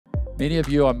Many of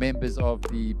you are members of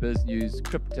the Biz News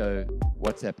Crypto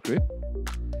WhatsApp group.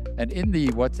 And in the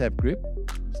WhatsApp group,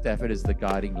 Stafford is the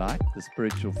guiding light, the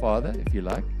spiritual father, if you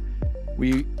like.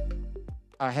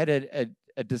 I had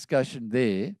a discussion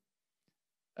there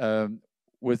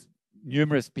with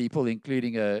numerous people,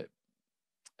 including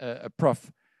a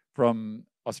prof from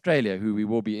Australia, who we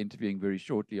will be interviewing very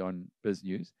shortly on Biz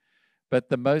News. But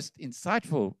the most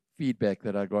insightful feedback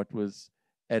that I got was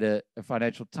at a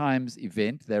Financial Times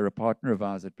event. They're a partner of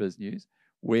ours at Biz News,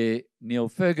 where Neil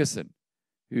Ferguson,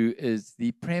 who is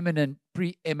the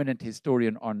preeminent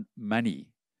historian on money,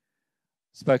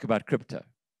 spoke about crypto.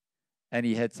 And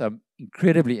he had some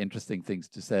incredibly interesting things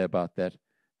to say about that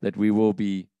we will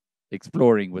be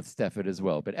exploring with Stafford as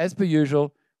well. But as per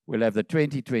usual, we'll have the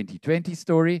 2020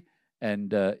 story,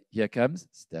 and here comes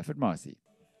Stafford Masie.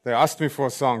 They asked me for a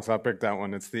song, so I picked that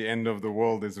one. It's The End of the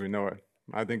World as We Know It.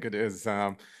 I think it is.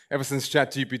 Ever since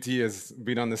ChatGPT has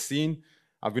been on the scene,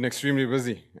 I've been extremely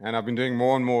busy, and I've been doing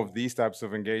more and more of these types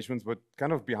of engagements, but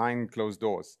kind of behind closed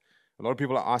doors. A lot of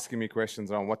people are asking me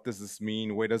questions around what does this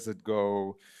mean, where does it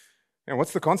go, and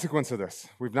what's the consequence of this?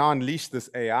 We've now unleashed this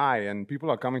AI, and people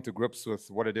are coming to grips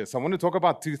with what it is. So I want to talk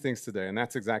about two things today, and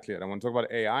that's exactly it. I want to talk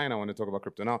about AI, and I want to talk about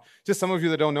crypto. Now, just some of you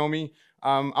that don't know me,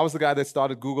 I was the guy that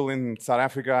started Google in South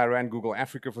Africa. I ran Google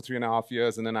Africa for 3.5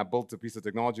 years, and then I built a piece of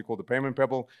technology called the Payment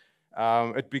Pebble.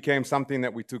 It became something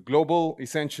that we took global.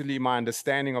 Essentially, my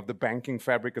understanding of the banking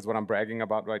fabric is what I'm bragging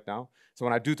about right now. So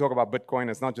when I do talk about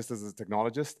Bitcoin, it's not just as a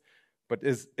technologist, but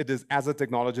it is as a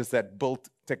technologist that built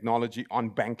technology on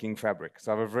banking fabric.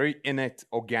 So I have a very innate,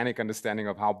 organic understanding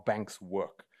of how banks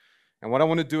work. And what I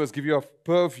want to do is give you a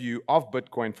purview of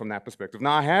Bitcoin from that perspective.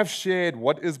 Now, I have shared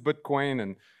what is Bitcoin,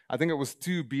 and I think it was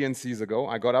 2 BNCs ago.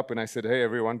 I got up and I said, hey,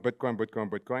 everyone, Bitcoin, Bitcoin,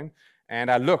 Bitcoin. And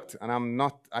I looked, and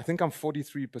I think I'm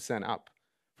 43% up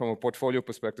from a portfolio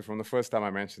perspective from the first time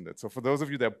I mentioned it. So for those of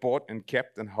you that bought and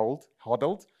kept and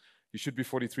hodled, you should be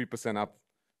 43% up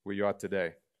where you are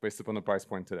today, based upon the price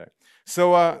point today.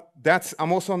 So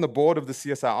I'm also on the board of the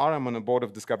CSIR. I'm on the board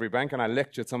of Discovery Bank, and I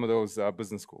lecture at some of those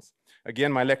business schools.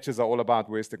 Again, my lectures are all about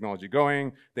where's technology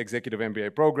going, the executive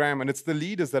MBA program, and it's the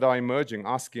leaders that are emerging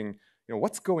asking,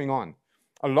 what's going on?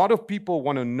 A lot of people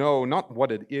want to know not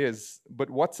what it is, but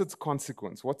what's its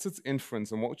consequence, what's its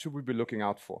inference, and what should we be looking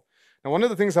out for? Now, one of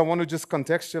the things I want to just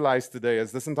contextualize today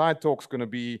is this entire talk is going to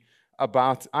be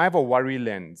about, I have a worry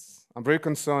lens. I'm very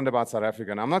concerned about South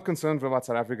Africa, and I'm not concerned about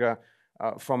South Africa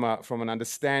from an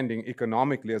understanding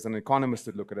economically as an economist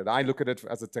to look at it. I look at it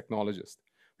as a technologist.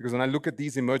 Because when I look at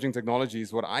these emerging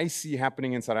technologies, what I see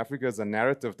happening in South Africa is a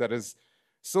narrative that is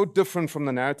so different from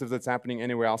the narrative that's happening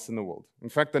anywhere else in the world. In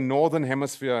fact, the Northern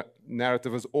Hemisphere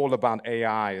narrative is all about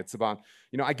AI. It's about,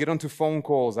 I get onto phone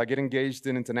calls, I get engaged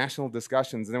in international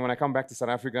discussions, and then when I come back to South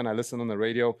Africa and I listen on the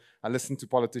radio, I listen to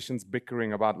politicians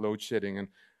bickering about load shedding, and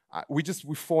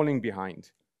we're falling behind.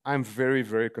 I'm very,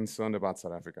 very concerned about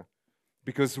South Africa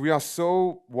because we are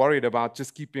so worried about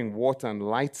just keeping water and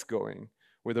lights going,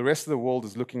 where the rest of the world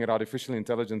is looking at artificial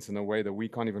intelligence in a way that we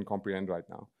can't even comprehend right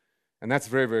now. And that's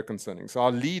very, very concerning. So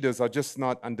our leaders are just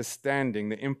not understanding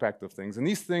the impact of things. And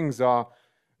these things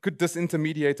could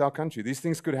disintermediate our country. These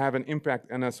things could have an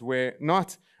impact on us where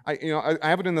I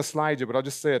have it in the slide here, but I'll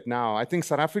just say it now. I think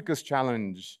South Africa's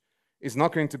challenge is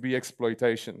not going to be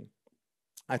exploitation.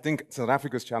 I think South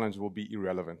Africa's challenge will be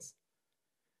irrelevance.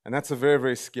 And that's a very,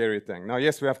 very scary thing. Now,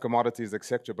 yes, we have commodities,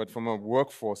 etc., but from a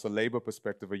workforce, a labor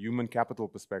perspective, a human capital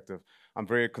perspective, I'm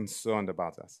very concerned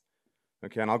about us.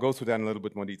 Okay, and I'll go through that in a little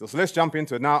bit more detail. So let's jump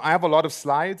into it. Now, I have a lot of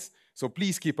slides, so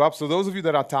please keep up. So those of you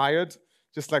that are tired,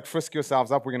 just frisk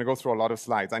yourselves up. We're going to go through a lot of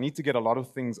slides. I need to get a lot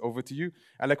of things over to you.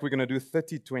 And we're going to do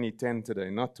 30-20-10 today,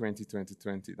 not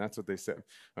 20-20-20. That's what they said.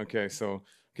 Okay,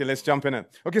 let's jump in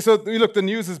it. Okay, so look, the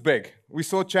news is big. We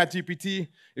saw ChatGPT.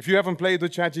 If you haven't played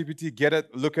with ChatGPT, get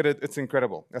it, look at it. It's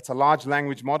incredible. That's a large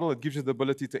language model. It gives you the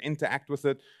ability to interact with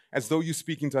it as though you're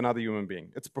speaking to another human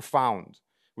being. It's profound.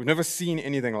 We've never seen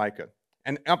anything like it.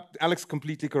 And Alex,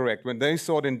 completely correct. When they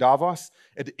saw it in Davos,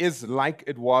 it is like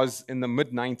it was in the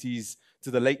mid-90s to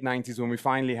the late 90s when we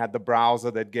finally had the browser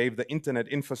that gave the internet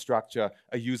infrastructure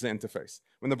a user interface.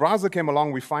 When the browser came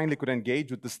along, we finally could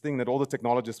engage with this thing that all the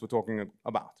technologists were talking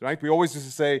about, right? We always used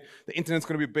to say, the internet's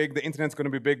going to be big, the internet's going to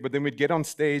be big, but then we'd get on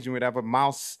stage and we'd have a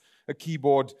mouse, a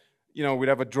keyboard, we'd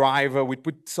have a driver, we'd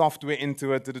put software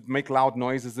into it, it'd make loud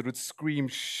noises, it would scream,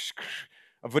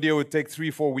 a video would take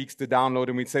 3-4 weeks to download,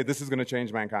 and we'd say, this is going to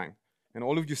change mankind. And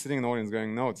all of you sitting in the audience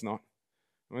going, no, it's not.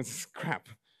 It's crap,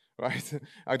 right?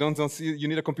 I don't see, you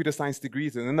need a computer science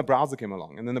degree. And then the browser came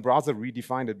along, and then the browser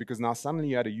redefined it because now suddenly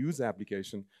you had a user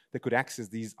application that could access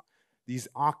these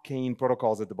arcane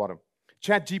protocols at the bottom.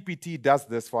 ChatGPT does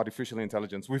this for artificial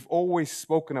intelligence. We've always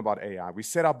spoken about AI. We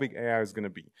said how big AI is going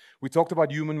to be. We talked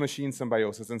about human-machine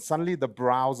symbiosis, and suddenly the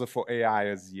browser for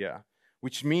AI is here,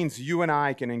 which means you and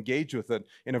I can engage with it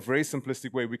in a very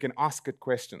simplistic way. We can ask it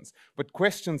questions, but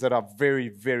questions that are very,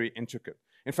 very intricate.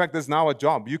 In fact, there's now a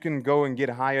job. You can go and get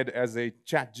hired as a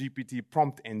ChatGPT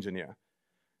prompt engineer,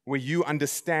 where you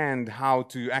understand how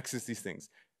to access these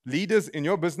things. Leaders in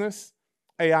your business,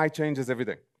 AI changes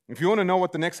everything. If you want to know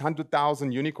what the next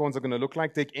 100,000 unicorns are going to look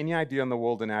like, take any idea in the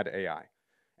world and add AI.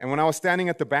 And when I was standing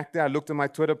at the back there, I looked at my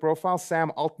Twitter profile.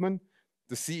 Sam Altman,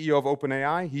 the CEO of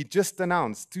OpenAI, he just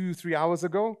announced 2-3 hours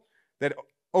ago that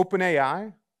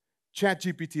OpenAI,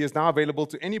 ChatGPT, is now available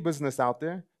to any business out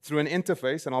there through an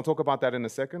interface, and I'll talk about that in a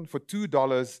second, for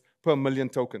 $2 per million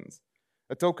tokens.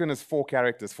 A token is 4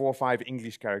 characters, 4 or 5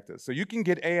 English characters. So you can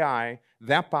get AI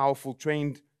that powerful,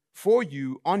 trained for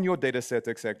you on your data set,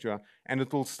 etc., and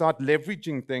it will start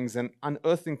leveraging things and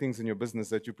unearthing things in your business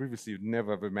that you previously would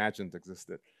never have imagined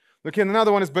existed. Okay, and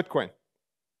another one is Bitcoin.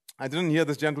 I didn't hear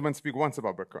this gentleman speak once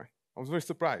about Bitcoin. I was very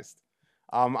surprised.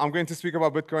 I'm going to speak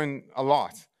about Bitcoin a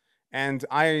lot, and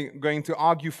I'm going to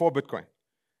argue for Bitcoin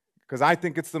because I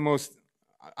think it's the most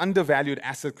undervalued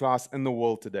asset class in the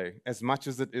world today, as much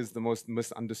as it is the most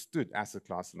misunderstood asset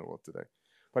class in the world today.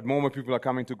 But more and more people are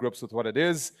coming to grips with what it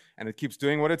is, and it keeps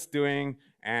doing what it's doing,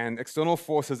 and external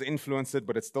forces influence it,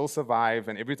 but it still survives,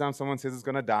 and every time someone says it's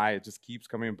going to die, it just keeps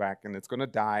coming back, and it's going to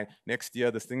die next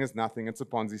year. This thing is nothing. It's a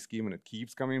Ponzi scheme, and it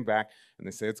keeps coming back, and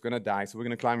they say it's going to die, so we're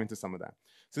going to climb into some of that.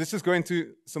 So let's just go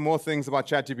into some more things about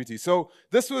ChatGPT. So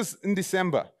this was in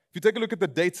December. If you take a look at the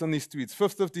dates on these tweets,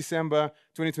 5th of December,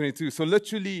 2022, so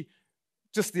literally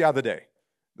just the other day.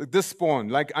 This spawn,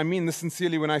 like I mean this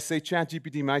sincerely when I say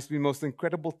ChatGPT might be the most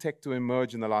incredible tech to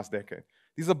emerge in the last decade.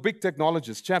 These are big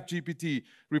technologies. ChatGPT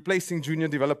replacing junior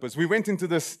developers. We went into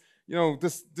this,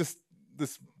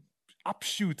 this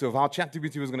upshoot of how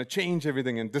ChatGPT was going to change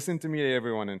everything and disintermediate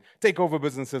everyone and take over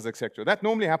businesses, etc. That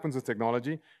normally happens with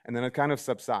technology, and then it kind of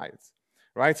subsides,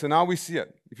 right? So now we see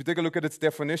it. If you take a look at its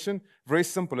definition, very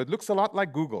simple. It looks a lot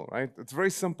like Google, right? It's very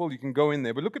simple. You can go in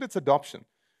there, but look at its adoption.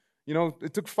 You know,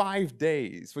 it took 5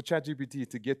 days for ChatGPT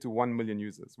to get to 1 million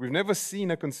users. We've never seen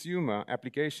a consumer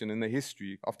application in the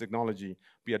history of technology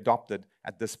be adopted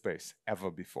at this pace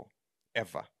ever before,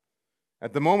 ever.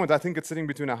 At the moment, I think it's sitting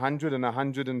between 100 and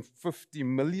 150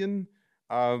 million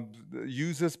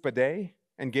users per day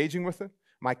engaging with it.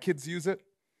 My kids use it.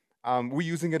 We're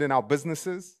using it in our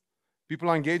businesses. People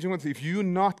are engaging with it. If you're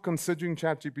not considering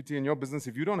ChatGPT in your business,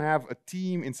 if you don't have a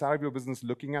team inside of your business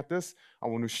looking at this, I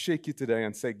want to shake you today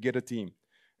and say, get a team.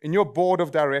 In your board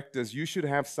of directors, you should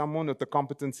have someone with the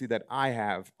competency that I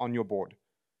have on your board.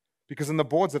 Because in the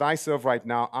boards that I serve right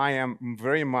now, I am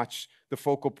very much the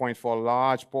focal point for a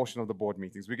large portion of the board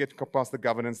meetings. We get past the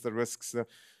governance, the risks,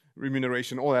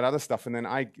 remuneration, all that other stuff, and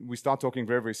then we start talking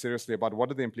very, very seriously about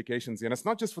what are the implications. And it's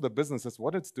not just for the business, it's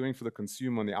what it's doing for the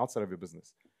consumer on the outside of your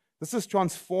business. This is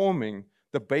transforming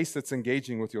the base that's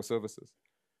engaging with your services.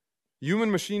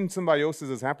 Human-machine symbiosis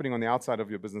is happening on the outside of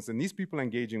your business, and these people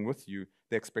engaging with you,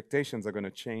 the expectations are going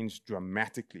to change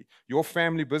dramatically. Your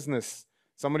family business,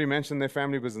 somebody mentioned their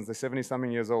family business, they're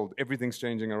 70-something years old, everything's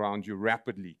changing around you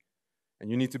rapidly,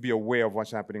 and you need to be aware of what's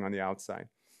happening on the outside.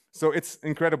 So it's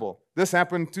incredible. This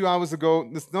happened 2 hours ago.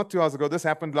 Not 2 hours ago. This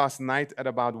happened last night at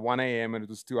about 1 a.m., and it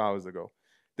was 2 hours ago.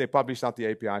 They published out the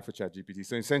API for ChatGPT.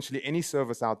 So essentially, any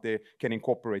service out there can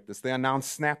incorporate this. They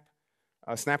announced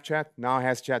Snapchat now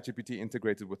has ChatGPT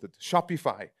integrated with it.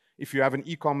 Shopify, if you have an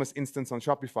e-commerce instance on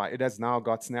Shopify, it has now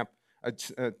got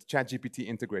ChatGPT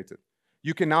integrated.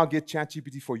 You can now get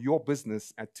ChatGPT for your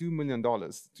business at $2 million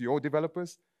to your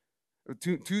developers,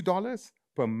 $2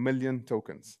 per million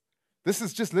tokens. This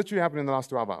is just literally happening in the last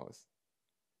 12 hours.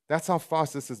 That's how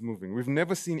fast this is moving. We've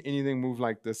never seen anything move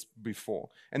like this before.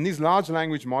 And these large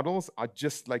language models are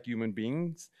just like human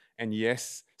beings. And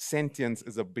yes, sentience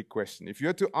is a big question. If you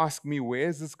had to ask me, where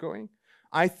is this going?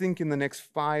 I think in the next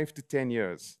 5 to 10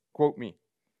 years, quote me,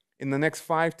 in the next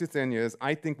 5 to 10 years,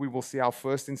 I think we will see our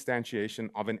first instantiation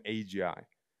of an AGI.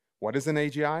 What is an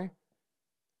AGI?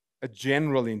 A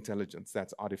general intelligence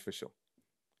that's artificial.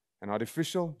 An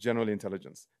artificial general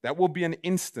intelligence. That will be an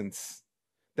instance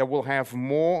that will have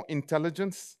more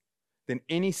intelligence than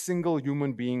any single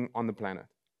human being on the planet.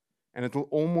 And it will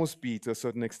almost be, to a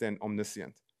certain extent,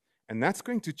 omniscient. And that's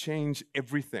going to change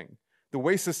everything. The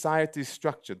way society is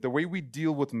structured, the way we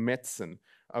deal with medicine,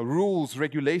 rules,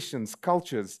 regulations,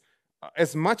 cultures,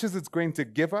 as much as it's going to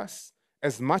give us,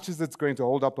 as much as it's going to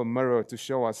hold up a mirror to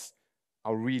show us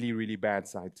our really, really bad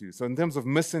side too. So in terms of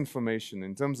misinformation,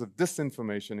 in terms of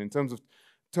disinformation, in terms of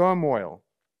turmoil,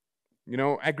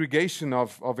 aggregation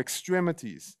of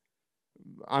extremities.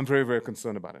 I'm very, very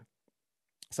concerned about it.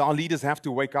 So our leaders have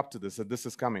to wake up to this, that this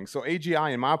is coming. So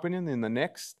AGI, in my opinion, in the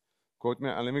next, quote me,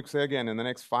 let me say again, in the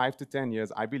next 5 to 10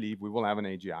 years, I believe we will have an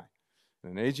AGI.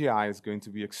 And an AGI is going to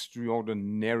be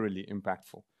extraordinarily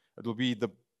impactful. It will be the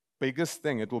biggest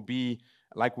thing. It will be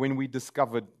like when we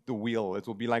discovered the wheel. It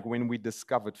will be like when we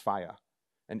discovered fire.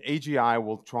 And AGI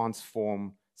will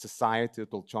transform society.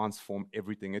 It will transform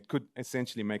everything. It could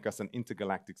essentially make us an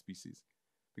intergalactic species.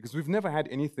 Because we've never had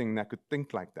anything that could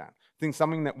think like that.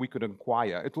 Something that we could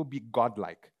acquire. It will be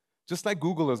godlike. Just like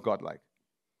Google is godlike.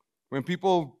 When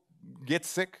people get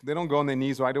sick, they don't go on their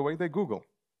knees right away. They Google.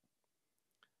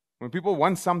 When people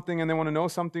want something and they want to know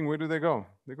something, where do they go?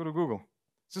 They go to Google.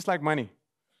 It's just like money.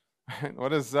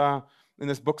 What is, in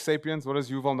this book, Sapiens, what does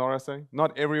Yuval Noah say?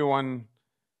 Not everyone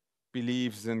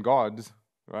believes in God,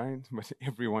 right? But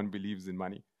everyone believes in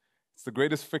money. It's the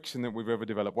greatest fiction that we've ever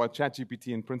developed. Well, ChatGPT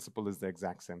in principle is the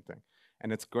exact same thing.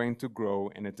 And it's going to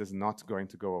grow, and it is not going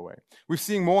to go away. We're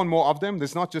seeing more and more of them.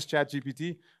 There's not just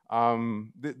ChatGPT.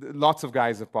 Lots of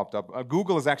guys have popped up.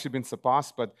 Google has actually been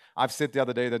surpassed, but I've said the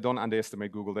other day that don't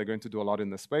underestimate Google. They're going to do a lot in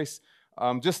this space.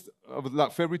 Just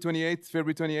February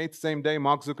 28th, same day,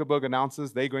 Mark Zuckerberg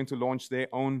announces they're going to launch their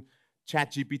own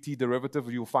ChatGPT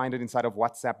derivative. You'll find it inside of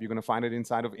WhatsApp. You're going to find it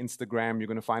inside of Instagram. You're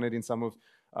going to find it in some of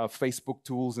Facebook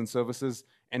tools and services,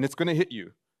 and it's going to hit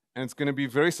you. And it's going to be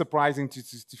very surprising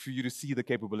for you to see the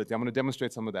capability. I'm going to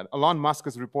demonstrate some of that. Elon Musk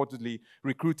is reportedly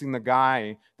recruiting the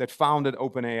guy that founded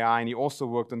OpenAI, and he also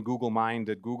worked on Google Mind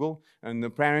at Google. And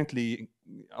apparently,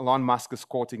 Elon Musk is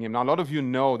courting him. Now, a lot of you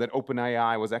know that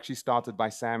OpenAI was actually started by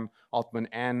Sam Altman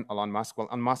and Elon Musk. Well,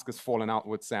 Elon Musk has fallen out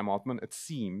with Sam Altman, it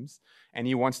seems, and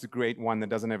he wants to create one that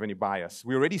doesn't have any bias.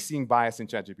 We're already seeing bias in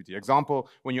ChatGPT. Example,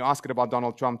 when you ask it about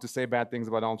Donald Trump to say bad things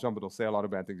about Donald Trump, it'll say a lot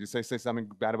of bad things. You say something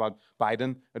bad about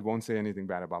Biden, it won't say anything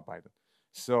bad about Biden.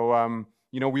 So,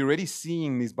 we're already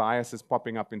seeing these biases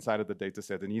popping up inside of the data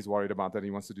set, and he's worried about that.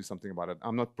 He wants to do something about it.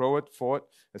 I'm not pro it, for it.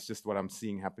 It's just what I'm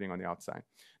seeing happening on the outside.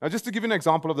 Now, just to give you an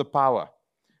example of the power,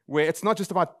 where it's not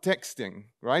just about texting,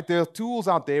 right? There are tools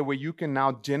out there where you can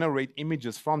now generate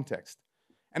images from text.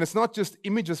 And it's not just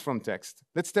images from text.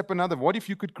 Let's step another. What if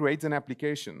you could create an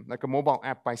application, like a mobile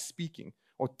app, by speaking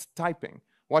or typing?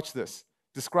 Watch this.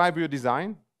 Describe your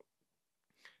design.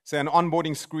 Say an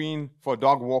onboarding screen for a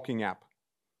dog walking app.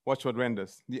 Watch what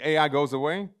renders. The AI goes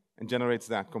away and generates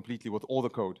that completely with all the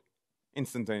code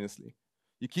instantaneously.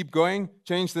 You keep going,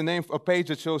 change the name, a page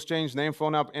that shows change name,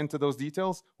 phone up, enter those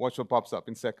details, watch what pops up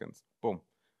in seconds. Boom.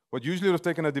 What usually would have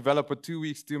taken a developer 2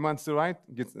 weeks, 2 months to write,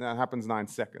 that happens 9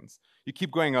 seconds. You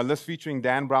keep going, a list featuring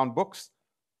Dan Brown books,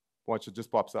 watch it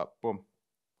just pops up. Boom.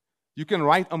 You can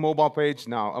write a mobile page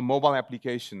now, a mobile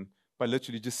application, by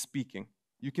literally just speaking.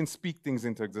 You can speak things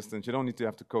into existence. You don't need to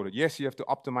have to code it. Yes, you have to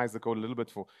optimize the code a little bit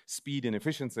for speed and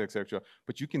efficiency, etc.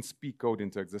 But you can speak code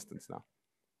into existence now.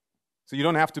 So you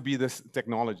don't have to be this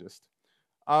technologist.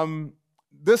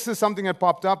 This is something that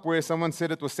popped up where someone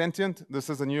said it was sentient. This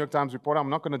is a New York Times report. I'm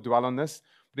not going to dwell on this.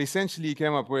 But essentially, he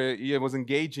came up where he was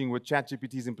engaging with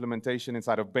ChatGPT's implementation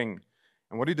inside of Bing.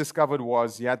 And what he discovered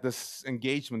was he had this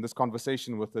engagement, this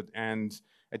conversation with it, and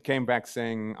it came back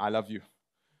saying, I love you.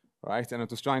 Right? And it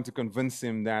was trying to convince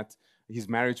him that his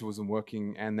marriage wasn't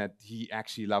working and that he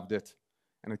actually loved it.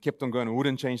 And it kept on going. It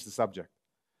wouldn't change the subject.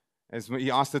 As he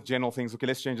asked it general things, okay,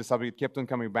 let's change the subject. It kept on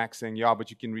coming back saying, yeah,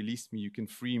 but you can release me. You can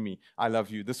free me. I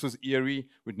love you. This was eerie.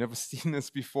 We'd never seen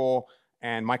this before.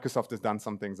 And Microsoft has done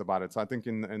some things about it. So I think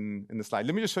in the slide.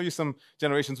 Let me just show you some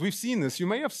generations. We've seen this. You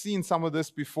may have seen some of this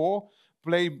before.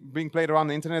 Being played around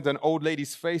the internet, an old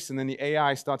lady's face, and then the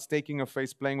AI starts taking her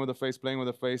face, playing with her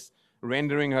face,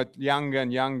 rendering her younger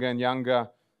and younger and younger.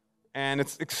 And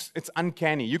it's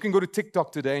uncanny. You can go to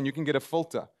TikTok today and you can get a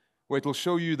filter where it will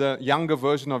show you the younger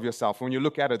version of yourself. When you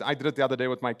look at it, I did it the other day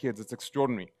with my kids. It's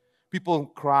extraordinary. People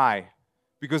cry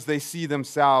because they see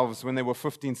themselves when they were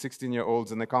 15,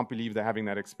 16-year-olds and they can't believe they're having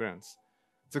that experience.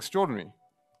 It's extraordinary.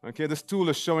 Okay, this tool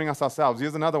is showing us ourselves.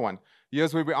 Here's another one.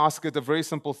 Here's where we ask it a very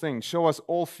simple thing. Show us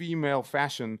all female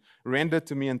fashion, render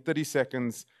to me in 30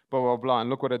 seconds, blah, blah, blah, and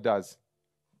look what it does.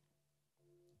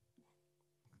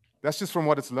 That's just from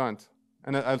what it's learned.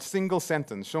 And a single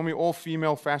sentence. Show me all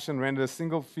female fashion, render a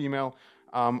single female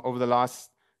over the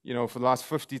last, for the last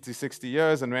 50 to 60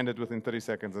 years and render it within 30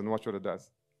 seconds and watch what it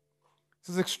does.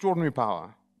 This is extraordinary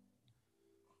power.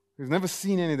 We've never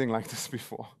seen anything like this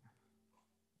before.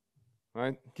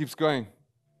 Right? Keeps going.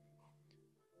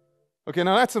 Okay,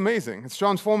 now that's amazing. It's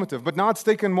transformative. But now it's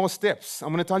taken more steps. I'm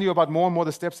going to tell you about more and more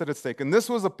the steps that it's taken. This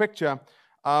was a picture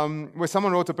where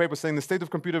someone wrote a paper saying the state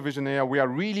of computer vision here, we are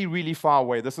really, really far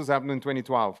away. This was happening in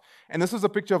 2012. And this was a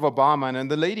picture of Obama, and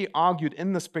the lady argued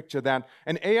in this picture that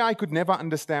an AI could never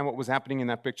understand what was happening in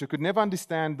that picture, could never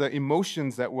understand the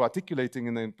emotions that were articulating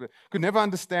in the, could never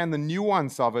understand the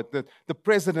nuance of it, that the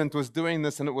president was doing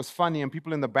this and it was funny, and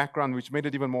people in the background, which made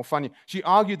it even more funny. She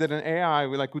argued that an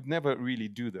AI could never really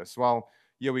do this. Well,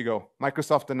 here we go.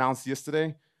 Microsoft announced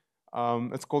yesterday,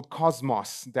 it's called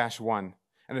Cosmos-1.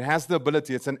 And it has the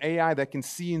ability, it's an AI that can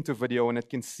see into video and it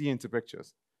can see into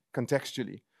pictures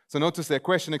contextually. So notice their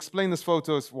question, explain this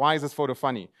photo, why is this photo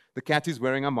funny? The cat is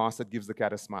wearing a mask that gives the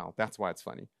cat a smile. That's why it's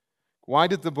funny. Why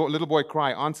did the little boy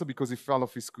cry? Answer, because he fell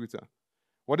off his scooter.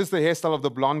 What is the hairstyle of the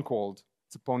blonde called?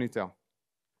 It's a ponytail.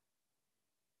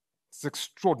 It's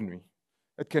extraordinary.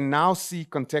 It can now see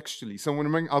contextually. So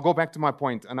I'll go back to my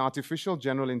point. An artificial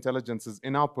general intelligence is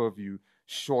in our purview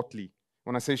shortly.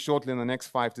 When I say shortly, in the next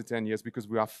 5 to 10 years, because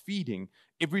we are feeding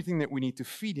everything that we need to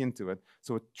feed into it,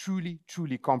 so it truly,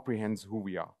 truly comprehends who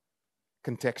we are,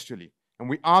 contextually. And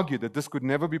we argue that this could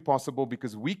never be possible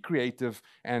because we creative,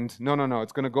 and no,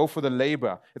 it's going to go for the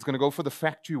labor, it's going to go for the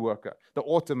factory worker, the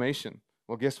automation.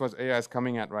 Well, guess what AI is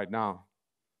coming at right now?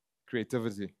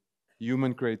 Creativity,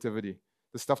 human creativity,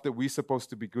 the stuff that we're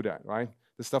supposed to be good at, right?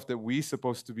 The stuff that we're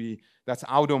supposed to be, that's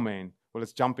our domain. Well,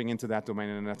 it's jumping into that domain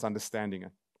and that's understanding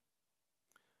it.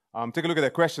 Take a look at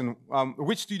that question.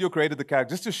 Which studio created the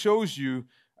character? Just to shows you,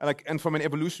 and from an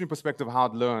evolutionary perspective, how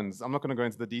it learns. I'm not going to go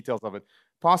into the details of it.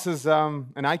 Passes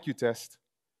an IQ test,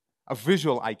 a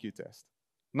visual IQ test,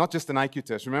 not just an IQ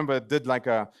test. Remember, it did like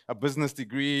a business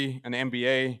degree, an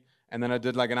MBA, and then I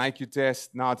did like an IQ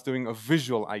test. Now it's doing a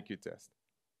visual IQ test.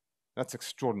 That's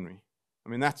extraordinary. I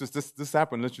mean, that's just this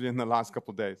happened literally in the last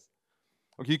couple of days.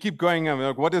 Okay, you keep going,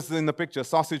 like, what is in the picture?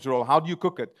 Sausage roll. How do you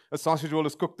cook it? A sausage roll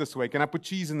is cooked this way. Can I put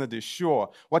cheese in the dish?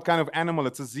 Sure. What kind of animal?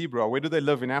 It's a zebra. Where do they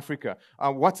live? In Africa.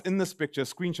 What's in this picture?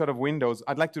 Screenshot of Windows.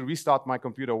 I'd like to restart my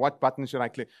computer. What button should I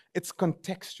click? It's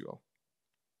contextual.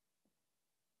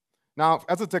 Now,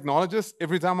 as a technologist,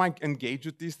 every time I engage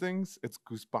with these things, it's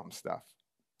goosebump stuff.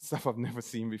 Stuff I've never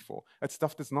seen before. It's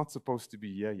stuff that's not supposed to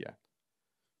be here yet.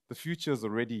 The future is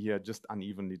already here, just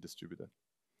unevenly distributed.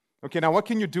 Okay, now what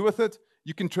can you do with it?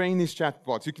 You can train these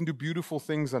chatbots. You can do beautiful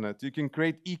things on it. You can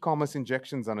create e-commerce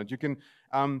injections on it. You can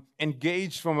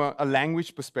engage from a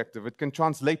language perspective. It can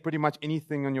translate pretty much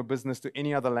anything on your business to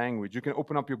any other language. You can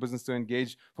open up your business to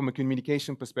engage from a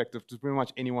communication perspective to pretty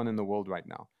much anyone in the world right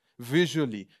now.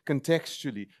 Visually,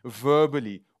 contextually,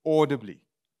 verbally, audibly.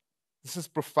 This is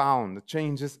profound. It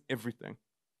changes everything.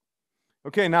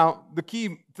 Okay, now the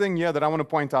key thing here that I want to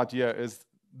point out here is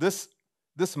this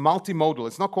multimodal.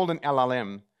 It's not called an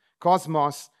LLM.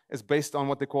 Cosmos is based on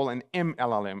what they call an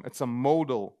MLLM. It's a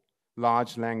modal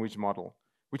large language model,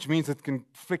 which means it can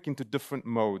flick into different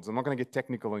modes. I'm not going to get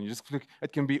technical on you. Just click.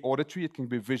 It can be auditory. It can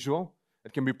be visual.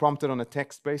 It can be prompted on a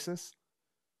text basis.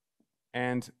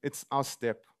 And it's our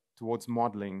step towards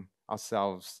modeling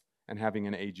ourselves and having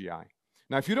an AGI.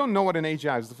 Now, if you don't know what an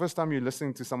AGI is, the first time you're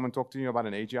listening to someone talk to you about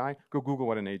an AGI, go Google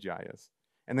what an AGI is.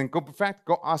 And then go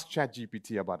ask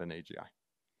ChatGPT about an AGI.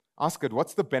 Ask it,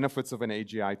 what's the benefits of an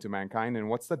AGI to mankind and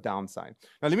what's the downside?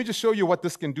 Now, let me just show you what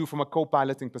this can do from a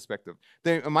co-piloting perspective.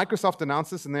 Microsoft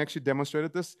announced this and they actually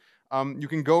demonstrated this. You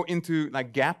can go into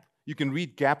like Gap. You can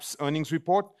read Gap's earnings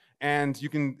report and you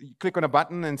can click on a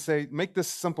button and say, make this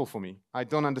simple for me. I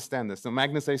don't understand this. So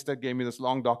Magnus Eisted gave me this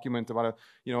long document about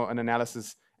an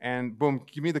analysis and boom,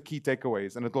 give me the key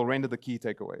takeaways and it'll render the key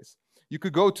takeaways. You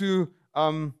could go to,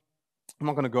 I'm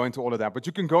not going to go into all of that, but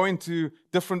you can go into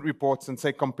different reports and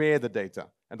say, compare the data,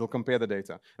 and it'll compare the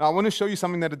data. Now, I want to show you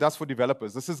something that it does for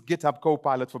developers. This is GitHub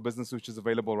Copilot for Business, which is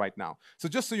available right now. So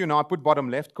just so you know, I put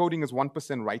bottom left, coding is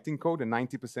 1% writing code and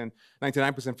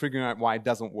 99% figuring out why it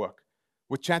doesn't work.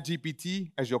 With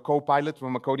ChatGPT as your Copilot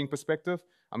from a coding perspective,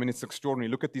 I mean, it's extraordinary.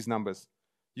 Look at these numbers.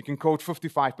 You can code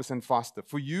 55% faster.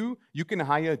 For you, you can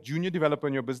hire a junior developer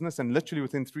in your business and literally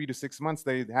within 3 to 6 months,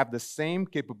 they have the same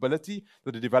capability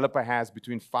that a developer has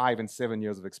between 5 and 7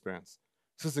 years of experience.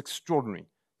 This is extraordinary,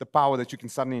 the power that you can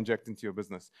suddenly inject into your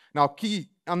business. Now, key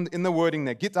in the wording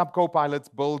there, GitHub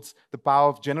Copilot builds the power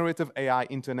of generative AI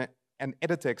into an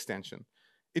editor extension.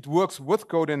 It works with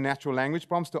code and natural language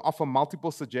prompts to offer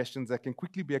multiple suggestions that can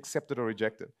quickly be accepted or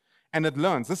rejected. And it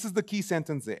learns, this is the key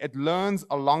sentence there, it learns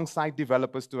alongside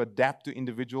developers to adapt to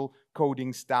individual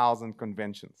coding styles and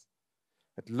conventions.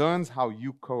 It learns how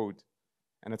you code,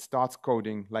 and it starts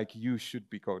coding like you should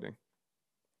be coding.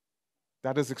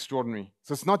 That is extraordinary.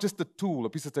 So it's not just a tool, a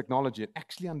piece of technology, it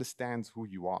actually understands who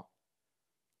you are.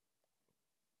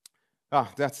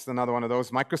 That's another one of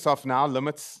those. Microsoft now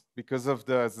limits, because of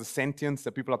the sentience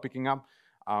that people are picking up,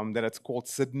 that it's called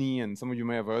Sydney, and some of you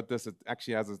may have heard this. It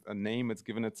actually has a name, it's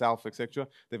given itself, etc.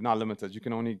 They've now limited. You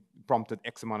can only prompt it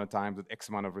X amount of times with X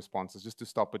amount of responses just to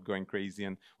stop it going crazy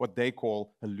and what they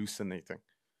call hallucinating.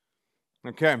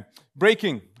 Okay,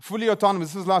 breaking, fully autonomous.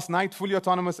 This was last night. Fully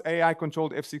autonomous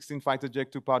AI-controlled F-16 fighter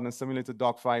jet, two partners simulated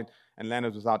dogfight and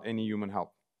landed without any human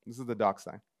help. This is the dark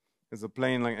side. There's a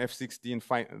plane like F-16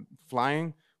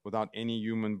 flying without any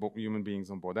human beings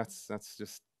on board.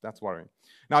 That's worrying.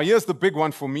 Now, here's the big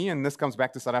one for me, and this comes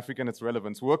back to South Africa and its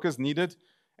relevance. Workers needed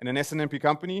in an S&MP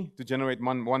company to generate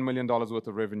 $1 million worth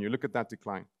of revenue. Look at that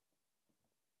decline.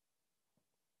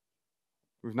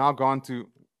 We've now gone to,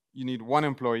 you need one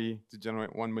employee to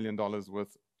generate $1 million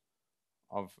worth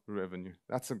of revenue.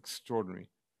 That's extraordinary.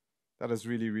 That is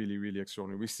really, really, really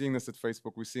extraordinary. We're seeing this at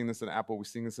Facebook. We're seeing this at Apple. We're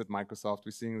seeing this at Microsoft.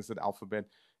 We're seeing this at Alphabet,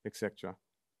 etc.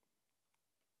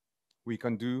 We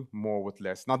can do more with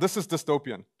less. Now, this is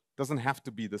dystopian. It doesn't have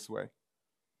to be this way.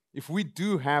 If we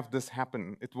do have this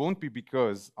happen, it won't be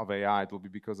because of AI. It will be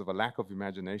because of a lack of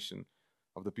imagination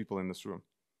of the people in this room.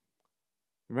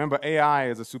 Remember, AI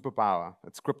is a superpower.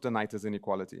 Its kryptonite is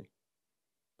inequality.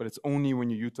 But it's only when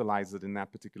you utilize it in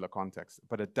that particular context.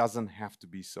 But it doesn't have to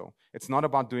be so. It's not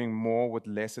about doing more with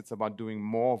less. It's about doing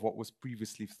more of what was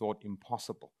previously thought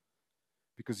impossible.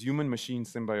 Because human-machine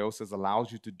symbiosis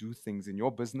allows you to do things in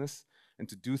your business and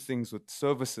to do things with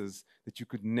services that you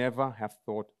could never have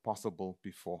thought possible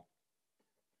before.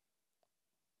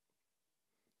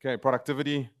 Okay,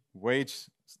 productivity, wage,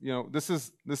 this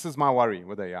is my worry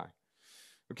with AI.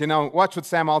 Okay, now watch with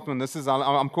Sam Altman.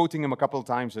 I'm quoting him a couple of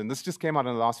times, and this just came out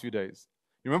in the last few days.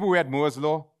 You remember we had Moore's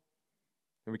Law?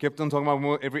 And we kept on talking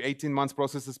about every 18 months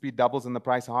processor speed doubles and the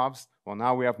price halves. Well,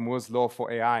 now we have Moore's Law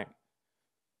for AI.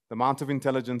 The amount of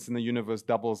intelligence in the universe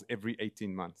doubles every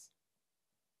 18 months.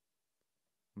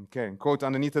 Okay, and quote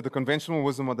underneath it, the conventional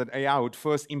wisdom of that AI would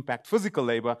first impact physical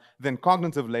labor, then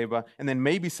cognitive labor, and then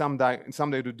maybe someday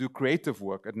to do creative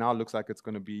work. It now looks like it's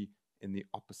going to be in the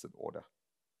opposite order.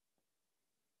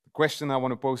 The question I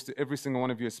want to pose to every single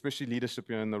one of you, especially leadership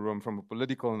here in the room, from a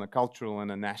political and a cultural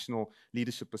and a national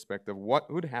leadership perspective,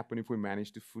 what would happen if we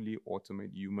managed to fully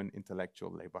automate human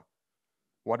intellectual labor?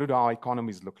 What would our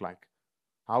economies look like?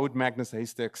 How would Magnus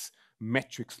Haystack's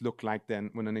metrics look like then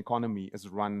when an economy is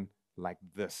run like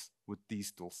this with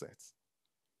these tool sets?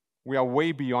 We are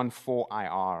way beyond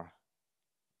 4IR.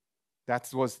 That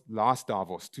was last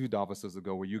Davos, 2 Davoses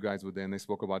ago, where you guys were there and they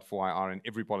spoke about 4IR and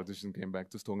every politician came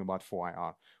back just talking about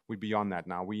 4IR. We're beyond that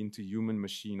now. We're into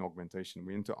human-machine augmentation.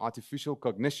 We're into artificial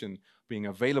cognition being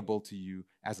available to you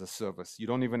as a service. You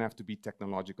don't even have to be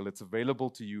technological. It's available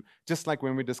to you, just like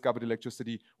when we discovered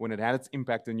electricity, when it had its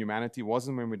impact on humanity,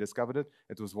 wasn't when we discovered it.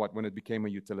 It was when it became a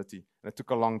utility. And it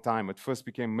took a long time. It first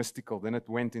became mystical. Then it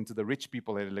went into the rich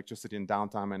people who had electricity in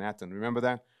downtown Manhattan. Remember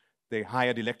that? They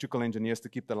hired electrical engineers to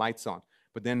keep the lights on.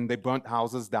 But then they burnt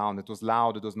houses down. It was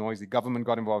loud. It was noisy. Government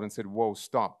got involved and said, whoa,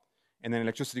 stop. And then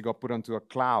electricity got put onto a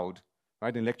cloud,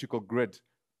 right? An electrical grid.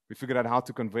 We figured out how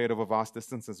to convey it over vast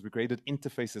distances. We created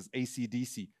interfaces, AC,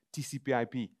 DC, TCP,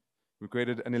 IP. We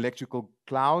created an electrical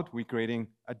cloud. We're creating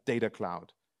a data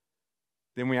cloud.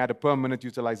 Then we had a per minute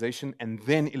utilization, and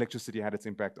then electricity had its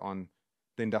impact on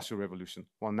the Industrial Revolution.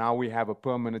 Well, now we have a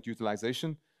per minute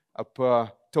utilization, a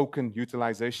per token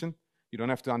utilization. You don't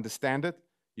have to understand it.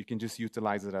 You can just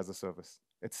utilize it as a service.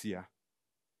 It's here.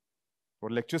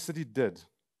 What electricity did,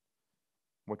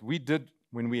 what we did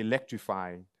when we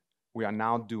electrified, we are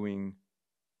now doing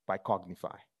by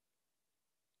cognify.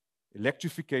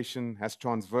 Electrification has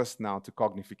transversed now to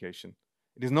cognification.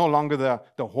 It is no longer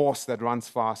the horse that runs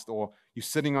fast, or you're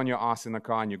sitting on your ass in a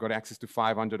car and you've got access to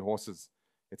 500 horses.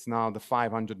 It's now the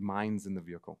 500 minds in the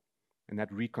vehicle. And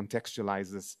that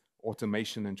recontextualizes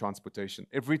automation and transportation.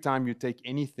 Every time you take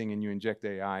anything and you inject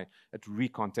AI, it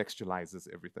recontextualizes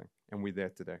everything. And we're there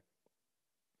today.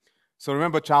 So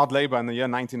remember child labor in the year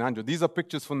 1900. These are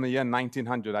pictures from the year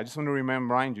 1900. I just want to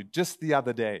remind you, just the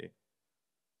other day,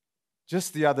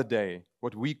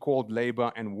 what we called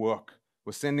labor and work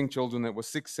was sending children that were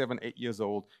 6, 7, 8 years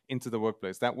old into the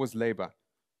workplace. That was labor.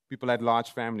 People had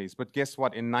large families. But guess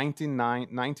what? In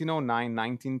 1909,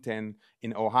 1910,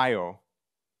 in Ohio,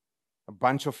 a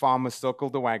bunch of farmers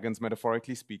circled the wagons,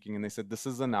 metaphorically speaking, and they said, this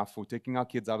is enough. We're taking our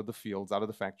kids out of the fields, out of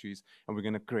the factories, and we're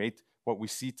going to create what we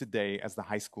see today as the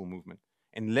high school movement.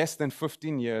 In less than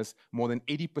 15 years, more than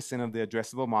 80% of the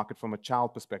addressable market from a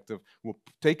child perspective were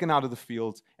taken out of the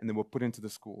fields and then were put into the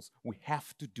schools. We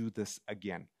have to do this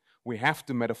again. We have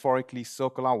to metaphorically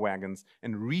circle our wagons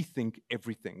and rethink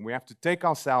everything. We have to take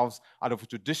ourselves out of a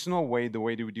traditional way, the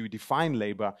way that we define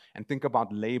labor, and think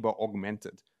about labor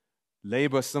augmented.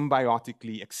 Labor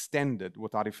symbiotically extended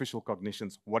with artificial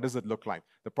cognitions. What does it look like?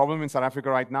 The problem in South Africa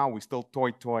right now, we still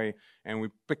toy, and we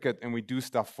pick it and we do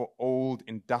stuff for old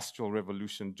industrial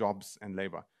revolution jobs and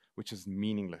labor, which is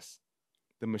meaningless.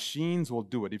 The machines will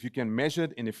do it. If you can measure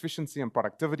it in efficiency and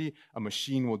productivity, a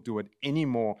machine will do it any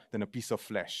more than a piece of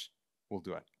flesh will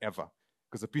do it, ever.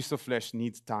 Because a piece of flesh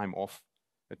needs time off.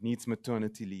 It needs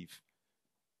maternity leave,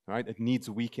 right? It needs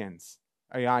weekends.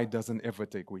 AI doesn't ever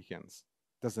take weekends.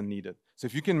 Doesn't need it. So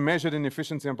if you can measure it in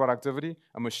efficiency and productivity,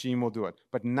 a machine will do it.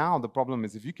 But now the problem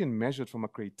is if you can measure it from a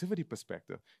creativity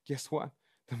perspective, guess what?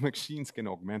 The machines can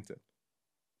augment it.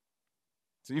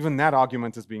 So even that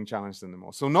argument is being challenged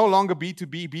anymore. So no longer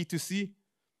B2B, B2C.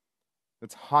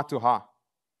 It's heart to heart.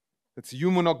 It's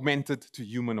human augmented to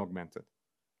human augmented.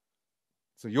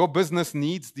 So your business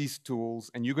needs these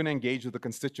tools, and you're going to engage with the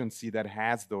constituency that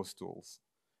has those tools.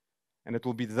 And it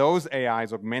will be those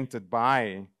AIs augmented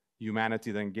by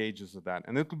humanity that engages with that.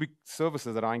 And it will be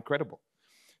services that are incredible.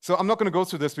 So I'm not going to go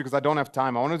through this because I don't have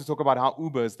time. I wanted to talk about how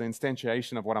Uber is the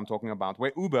instantiation of what I'm talking about,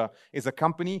 where Uber is a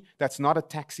company that's not a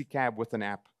taxi cab with an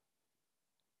app.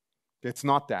 It's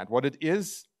not that. What it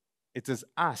is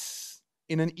us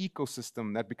in an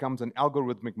ecosystem that becomes an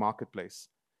algorithmic marketplace.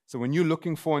 So when you're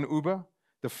looking for an Uber,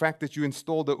 the fact that you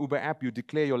install the Uber app, you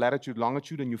declare your latitude,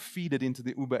 longitude, and you feed it into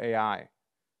the Uber AI.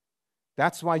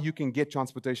 That's why you can get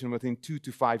transportation within 2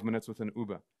 to 5 minutes with an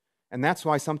Uber. And that's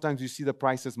why sometimes you see the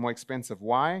prices more expensive.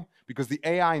 Why? Because the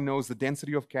AI knows the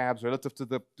density of cabs relative to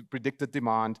the predicted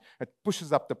demand. It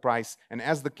pushes up the price. And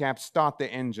as the cabs start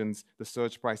their engines, the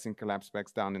surge pricing collapses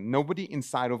back down. And nobody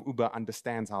inside of Uber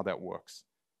understands how that works.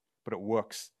 But it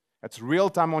works. It's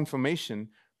real-time information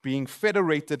being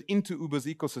federated into Uber's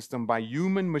ecosystem by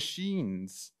human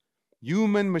machines.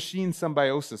 Human-machine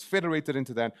symbiosis, federated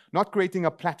into that, not creating a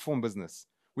platform business.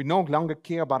 We no longer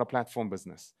care about a platform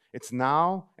business. It's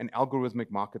now an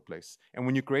algorithmic marketplace. And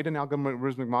when you create an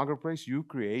algorithmic marketplace, you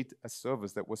create a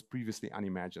service that was previously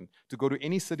unimagined. To go to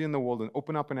any city in the world and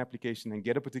open up an application and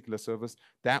get a particular service,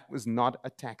 that was not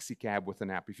a taxi cab with an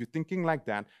app. If you're thinking like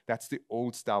that, that's the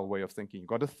old style way of thinking. You've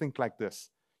got to think like this.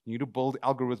 You need to build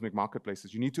algorithmic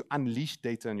marketplaces. You need to unleash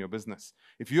data in your business.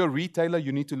 If you're a retailer,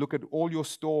 you need to look at all your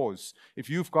stores.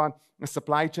 If you've got a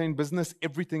supply chain business,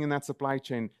 everything in that supply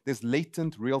chain, there's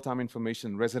latent real-time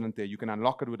information resident there. You can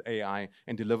unlock it with AI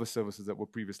and deliver services that were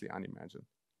previously unimagined.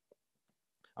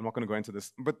 I'm not going to go into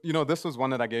this, but you know, this was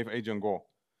one that I gave Adrian Gore,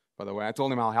 by the way. I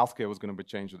told him how healthcare was going to be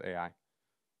changed with AI.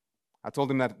 I told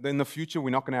him that in the future,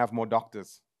 we're not going to have more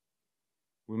doctors.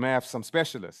 We may have some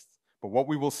specialists. But what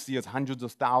we will see is hundreds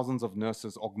of thousands of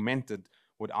nurses augmented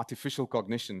with artificial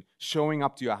cognition, showing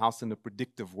up to your house in a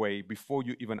predictive way before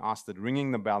you even asked it,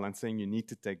 ringing the bell and saying you need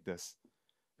to take this.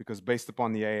 Because based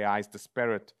upon the AI's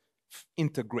disparate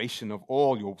integration of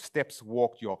all your steps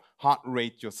walked, your heart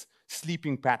rate, your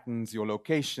sleeping patterns, your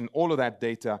location, all of that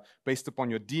data, based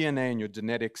upon your DNA and your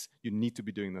genetics, you need to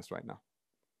be doing this right now.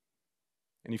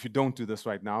 And if you don't do this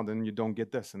right now, then you don't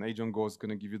get this. And Adrian Gore is going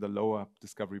to give you the lower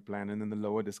discovery plan, and then the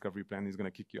lower discovery plan, he's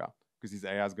going to kick you out because his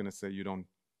AI is going to say you don't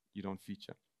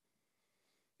feature.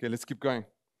 Okay, let's keep going.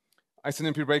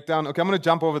 ICNP breakdown. Okay, I'm going to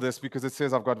jump over this because it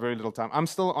says I've got very little time. I'm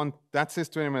still on, that says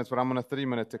 20 minutes, but I'm on a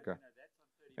 30-minute ticker.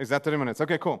 Is that 30 minutes?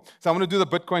 Okay, cool. So I'm going to do the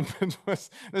Bitcoin.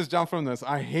 Let's jump from this.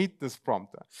 I hate this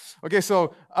prompt. Okay,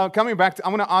 so coming back,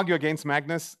 I'm going to argue against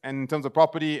Magnus and in terms of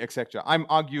property, etc. I'm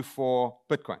argue for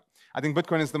Bitcoin. I think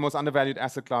Bitcoin is the most undervalued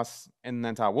asset class in the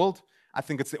entire world. I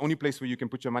think it's the only place where you can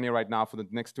put your money right now for the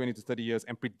next 20 to 30 years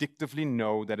and predictively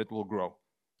know that it will grow.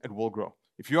 It will grow.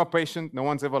 If you are patient, no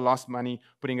one's ever lost money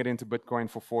putting it into Bitcoin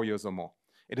for 4 years or more.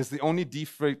 It is the only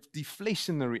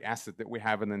deflationary asset that we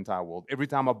have in the entire world. Every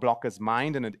time a block is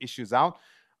mined and it issues out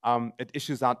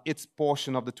its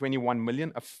portion of the 21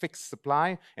 million, a fixed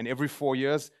supply, and every 4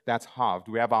 years, that's halved.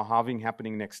 We have our halving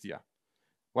happening next year.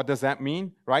 What does that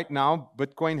mean? Right now,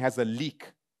 Bitcoin has a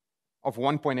leak of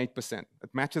 1.8%. It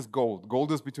matches gold.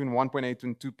 Gold is between 1.8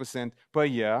 and 2% per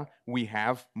year. We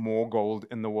have more gold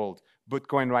in the world.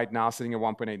 Bitcoin right now sitting at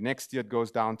 1.8. Next year, it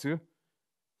goes down to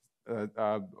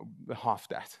half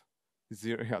that.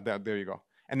 Zero, yeah, there you go.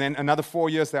 And then another 4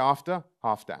 years thereafter,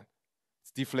 half that.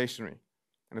 It's deflationary,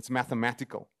 and it's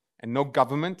mathematical. And no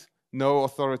government, no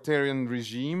authoritarian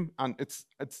regime, and it's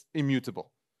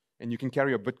immutable. And you can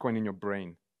carry a Bitcoin in your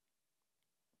brain.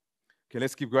 Okay,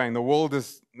 let's keep going. The world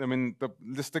is,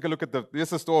 let's take a look at this is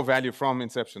the store value from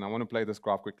inception. I want to play this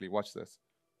graph quickly. Watch this.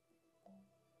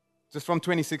 Just from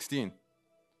 2016.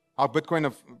 How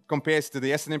Bitcoin compares to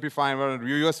the S&P 500,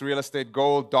 US real estate,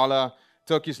 gold, dollar,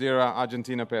 Turkish lira,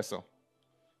 Argentina peso.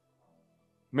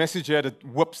 Message here that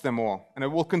whoops them all. And it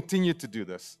will continue to do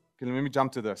this. Okay, let me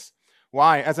jump to this.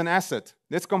 Why? As an asset,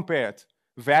 let's compare it.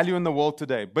 Value in the world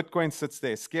today. Bitcoin sits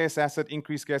there. Scarce asset,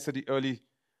 increased scarcity early.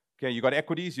 Okay, you got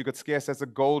equities, you got scarce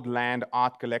asset, gold, land,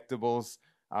 art, collectibles.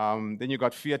 Then you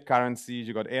got fiat currencies,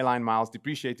 you got airline miles,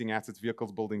 depreciating assets,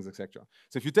 vehicles, buildings, etc.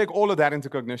 So if you take all of that into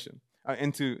cognition,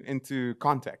 into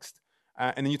context,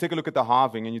 and then you take a look at the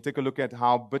halving, and you take a look at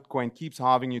how Bitcoin keeps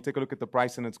halving, you take a look at the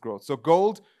price and its growth. So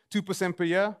gold, 2% per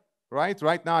year, right?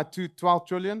 Right now at 12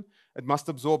 trillion, it must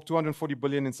absorb 240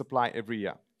 billion in supply every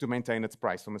year to maintain its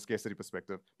price from a scarcity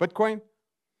perspective. Bitcoin,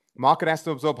 market has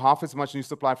to absorb half as much new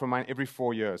supply from mine every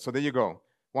 4 years. So there you go,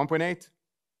 1.8,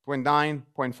 0.9,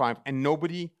 0.5, and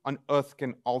nobody on earth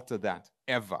can alter that,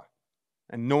 ever.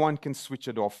 And no one can switch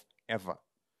it off, ever.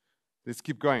 Let's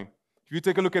keep going. If you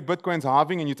take a look at Bitcoin's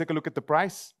halving and you take a look at the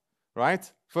price,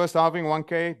 right? First halving,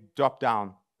 1K, dropped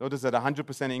down. Notice that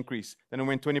 100% increase. Then it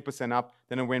went 20% up.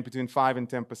 Then it went between 5 and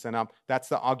 10% up. That's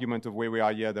the argument of where we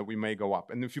are here, that we may go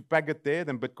up. And if you peg it there,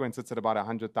 then Bitcoin sits at about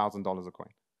 $100,000 a coin.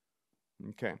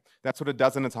 Okay, that's what it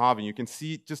does in its halving. You can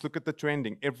see, just look at the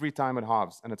trending every time it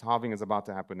halves, and its halving is about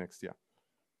to happen next year.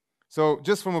 So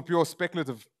just from a pure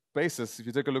speculative basis, if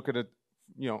you take a look at it,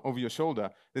 over your shoulder,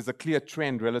 there's a clear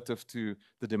trend relative to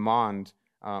the demand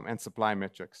and supply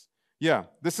metrics. Yeah,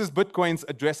 this is Bitcoin's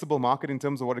addressable market in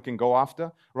terms of what it can go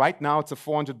after. Right now, it's a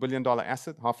 $400 billion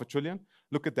asset, $500 billion.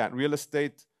 Look at that, real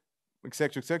estate, et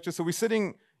cetera, et cetera. So we're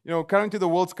sitting, currently the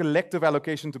world's collective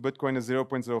allocation to Bitcoin is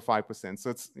 0.05%. So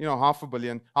it's, $500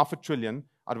 billion out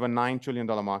of a $9 trillion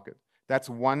market. That's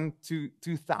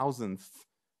 2/2000th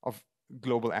of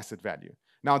global asset value.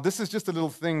 Now, this is just a little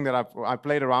thing that I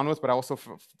played around with, but I also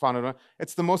found it,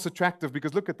 it's the most attractive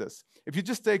because look at this. If you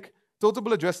just take total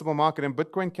addressable market and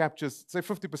Bitcoin captures, say,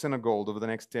 50% of gold over the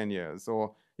next 10 years,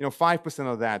 or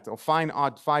 5% of that, or fine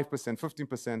art 5%,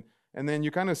 15%, and then you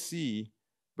kind of see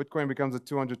Bitcoin becomes a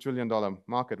 $200 trillion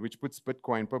market, which puts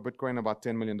Bitcoin about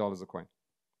 $10 million a coin.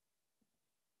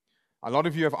 A lot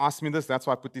of you have asked me this, that's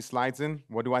why I put these slides in.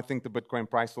 What do I think the Bitcoin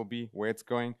price will be, where it's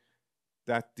going?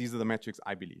 These are the metrics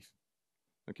I believe.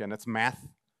 Okay, and that's math.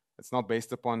 It's not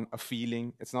based upon a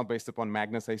feeling. It's not based upon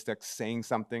Magnus Haystack saying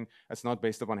something. It's not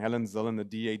based upon Helen Zillen, the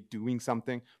DA, doing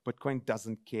something. Bitcoin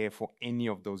doesn't care for any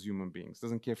of those human beings.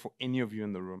 Doesn't care for any of you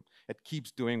in the room. It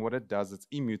keeps doing what it does. It's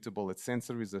immutable. It's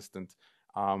sensor resistant.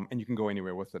 And you can go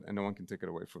anywhere with it, and no one can take it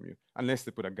away from you, unless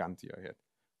they put a gun to your head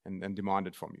and demand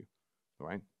it from you,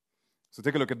 right? So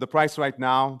take a look at the price right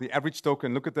now. The average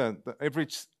token, look at the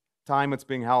average time it's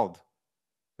being held.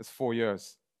 It's 4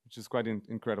 years, which is quite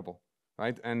incredible,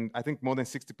 right? And I think more than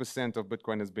 60% of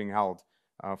Bitcoin is being held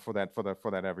for that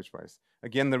average price.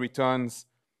 Again, the returns.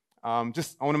 I want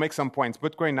to make some points.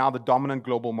 Bitcoin now the dominant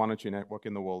global monetary network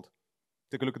in the world.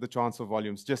 Take a look at the transfer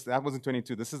volumes. Just that was in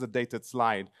 22. This is a dated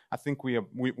slide. I think we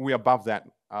above that.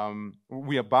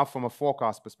 We above from a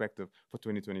forecast perspective for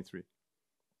 2023.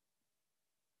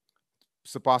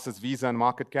 Surpasses Visa and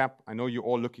market cap. I know you're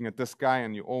all looking at this guy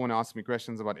and you all want to ask me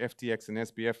questions about FTX and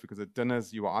SBF because at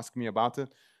dinners you were asking me about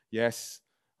it. Yes,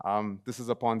 this is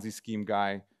a Ponzi scheme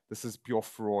guy. This is pure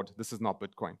fraud. This is not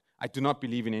Bitcoin. I do not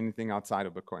believe in anything outside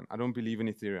of Bitcoin. I don't believe in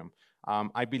Ethereum.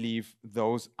 I believe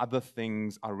those other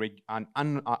things are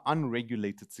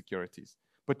unregulated securities.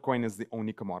 Bitcoin is the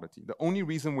only commodity. The only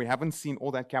reason we haven't seen all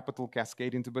that capital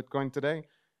cascade into Bitcoin today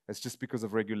is just because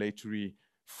of regulatory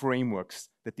frameworks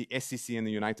that the SEC in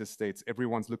the United States,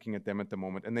 everyone's looking at them at the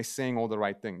moment, and they're saying all the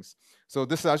right things. So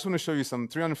this, I just want to show you some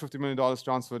 $350 million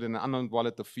transferred in an unknown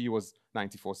wallet. The fee was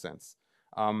 94 cents.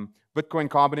 Bitcoin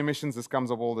carbon emissions, this comes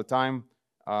up all the time.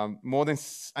 More than,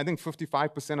 I think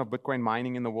 55% of Bitcoin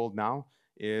mining in the world now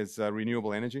is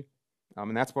renewable energy.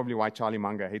 And that's probably why Charlie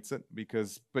Munger hates it,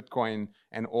 because Bitcoin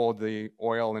and all the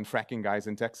oil and fracking guys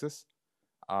in Texas,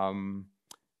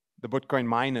 the Bitcoin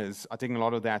miners are taking a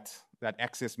lot of that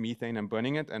excess methane and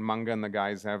burning it, and Munger and the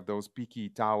guys have those peaky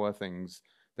tower things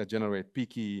that generate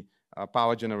peaky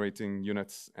power generating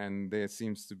units, and there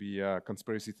seems to be a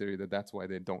conspiracy theory that that's why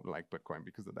they don't like Bitcoin,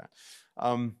 because of that.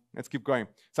 Let's keep going.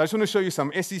 So I just want to show you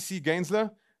some. SEC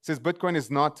Gainsler says Bitcoin is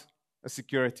not a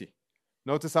security.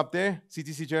 Notice up there,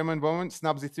 CTC Chairman Bowman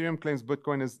snubs Ethereum, claims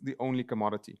Bitcoin is the only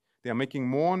commodity. They are making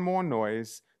more and more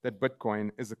noise that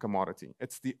Bitcoin is a commodity.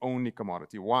 It's the only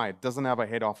commodity. Why? It doesn't have a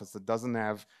head office. It doesn't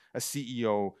have a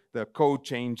CEO. The code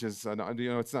changes.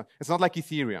 It's not like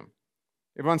Ethereum.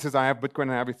 Everyone says, I have Bitcoin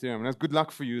and I have Ethereum. And that's good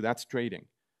luck for you. That's trading.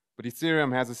 But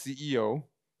Ethereum has a CEO.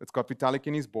 It's got Vitalik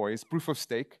and his boys. Proof of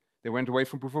stake. They went away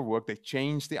from proof of work. They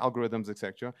changed the algorithms,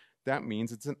 etc. That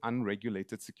means it's an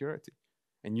unregulated security.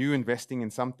 And you investing in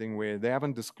something where they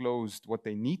haven't disclosed what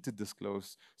they need to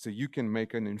disclose so you can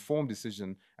make an informed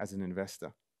decision as an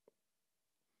investor.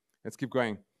 Let's keep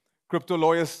going. Crypto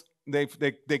lawyers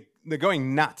they're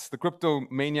going nuts. The crypto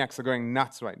maniacs are going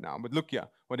nuts right now. But look here,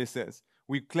 what it says.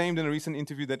 We claimed in a recent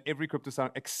interview that every crypto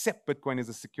standard except Bitcoin is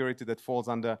a security that falls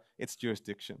under its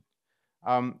jurisdiction.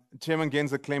 Chairman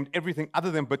Genza claimed everything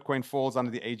other than Bitcoin falls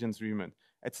under the agent's remit.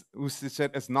 Who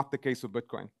said it's not the case with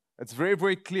Bitcoin. It's very,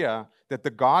 very clear that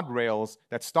the guardrails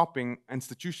that's stopping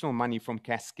institutional money from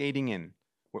cascading in,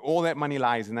 where all that money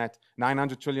lies in that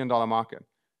 $900 trillion market.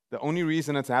 The only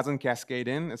reason it hasn't cascaded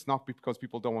in, it's not because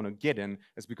people don't want to get in,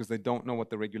 it's because they don't know what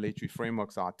the regulatory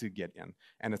frameworks are to get in.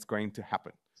 And it's going to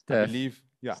happen. Steph, I believe,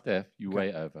 yeah. Steph, you're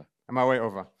way over. Am I way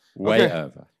over? Way okay.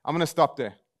 over. I'm going to stop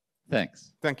there.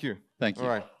 Thanks. Thank you. Thank you. All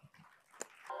right.